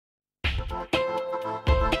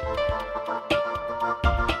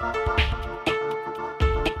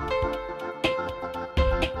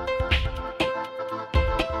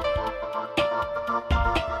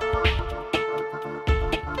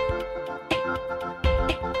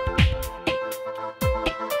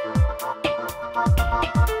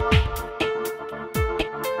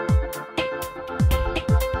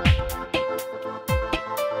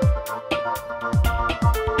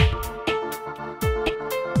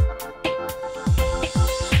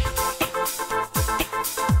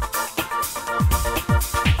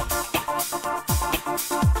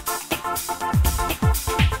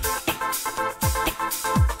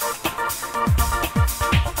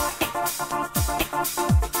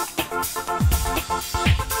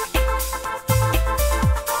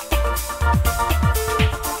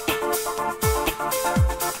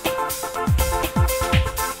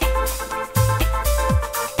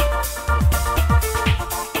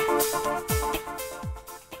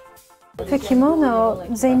For kimono,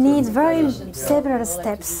 they need several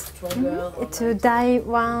steps to dye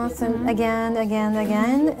once and again,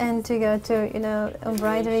 and to go to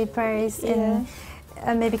embroidery place and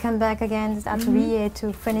maybe come back again to the atelier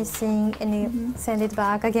to finishing and send it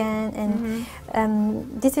back again.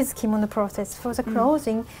 And this is kimono process. For the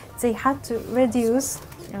clothing, they had to reduce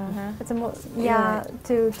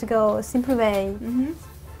to go simple way.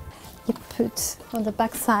 You put on the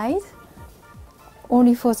back side.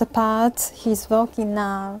 Only for the part he's working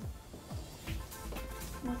now.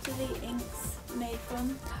 What are the inks made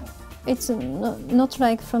from? It's not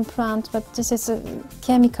like from plant, but this is a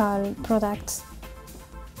chemical product.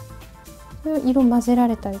 色混ぜら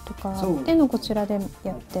れたりとかっていうのをこちらで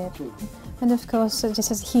やって。And of course,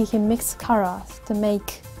 this is he mixed colors to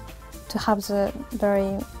have the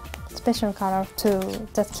very special color to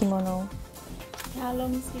that kimono. How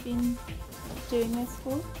long has he been doing this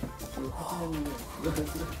for?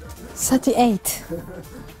 38.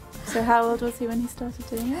 So how old was he when he started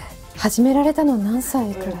doing it? 始められたの何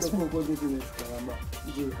歳から始めた？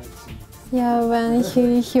 Yeah, when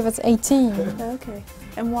he was 18. Okay.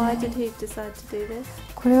 And why did he decide to do this?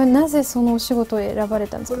 これはなぜそのお仕事を選ばれ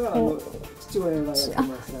たんですか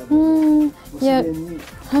？Yeah,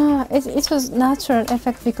 it was natural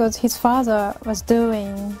effect because his father was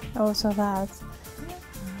doing also that.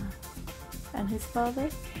 And his father?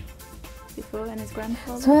 Before, and his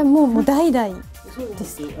grandfather? それはもう代々で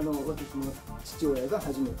す。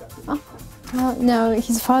No,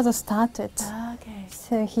 his father started. Okay.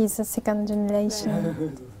 So he's a second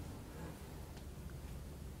generation.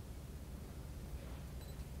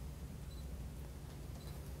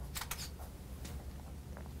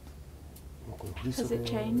 Has it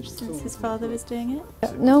changed since his father was doing it?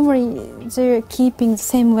 Normally they're keeping the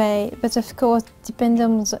same way, but of course depending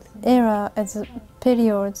on the era and the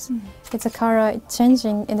periods, it's a color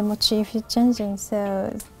changing and the motif is changing,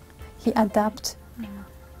 so he adapts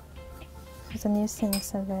to the new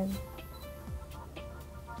things as well.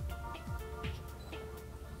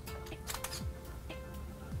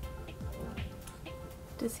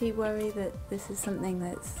 Does he worry that this is something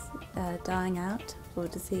that's dying out, or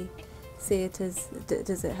does he see it as,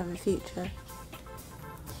 does it have a future?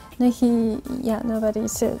 No, nobody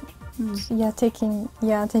said, taking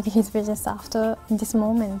his business after in this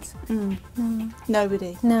moment.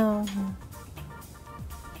 Nobody? No.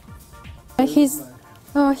 He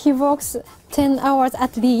works 10 hours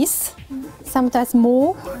at least, sometimes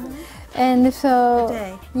more. And so,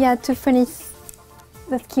 a day? To finish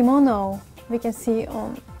the kimono, we can see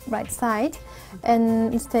on right side,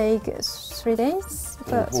 and it takes 3 days,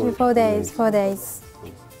 4 days.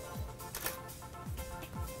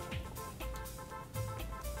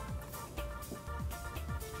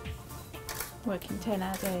 Working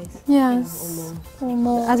 10-hour days? Yes, or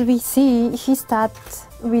more. As we see, he starts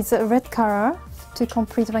with a red color to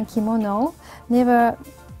complete one kimono, never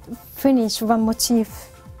finish one motif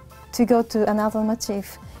to go to another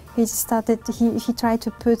motif. He tried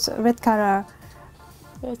to put red color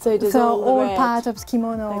so all part of the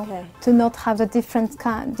kimono to not have the different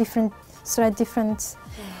thread, different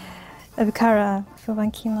color for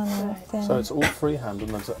one kimono. So it's all freehand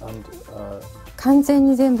and 完全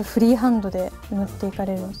に全部フリーハンドで塗っていか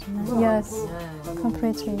れるんですね。Yes,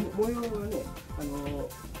 completely.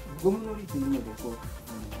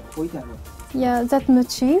 Yeah, that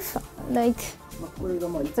motif, like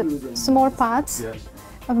the small parts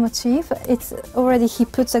of motif, it's already he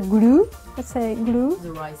puts a glue, let's say glue.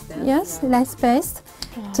 The rice paste. Yes, rice paste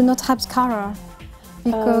to not have color,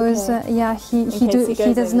 because he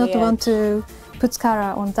does not want to put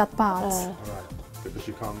color on that part. right, because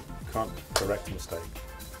you can't correct a mistake.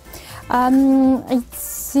 I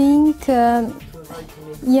think like,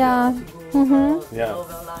 yeah. Mm-hmm. Yeah.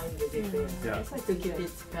 Overline the different. Yeah. It's like to keep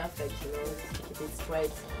it perfect, you know, to keep it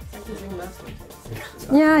straight. It's like using mustard.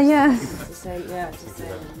 Yeah, yeah. It's the same, yeah, it's the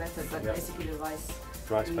same method, but Yeah. basically the rice.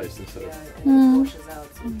 Rice paste instead Yeah, of. and it washes out,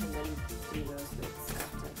 so you can then do those bits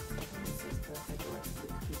after. This is perfect way to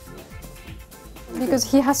keep it. Because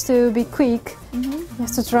he has to be quick. He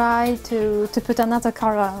has to try to put another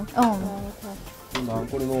color on. 今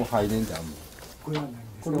これの配電ってあるの？これはないで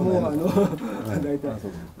す。これも大体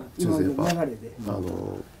今の流れで。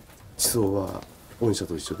地層は御社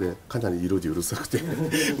と一緒でかなり色でうるさくて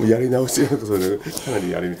もうやり直しなんかそういうのかな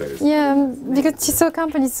りあれみたいです。Yeah, because Chiso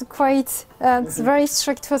company is quite it's very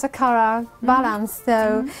strict for the color balance,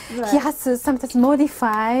 so he has to sometimes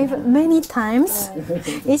modify many times.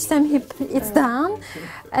 Each time it's done,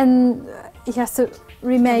 and he has to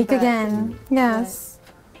remake again. Yes.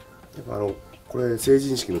 やっぱこれ成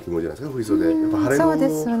人式の着物じゃないですか、振袖。やっぱ晴れそうで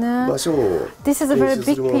すよね。の場所を This is a very 演出す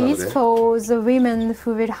big るものなの piece で、 for the women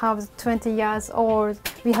who will have 20 years old.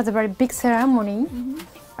 We had a very big ceremony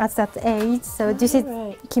at that age, so this is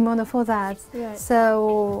kimono for that.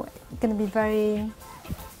 So it's going to be very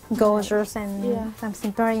gorgeous and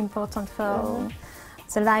something very important for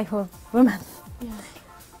the life of women.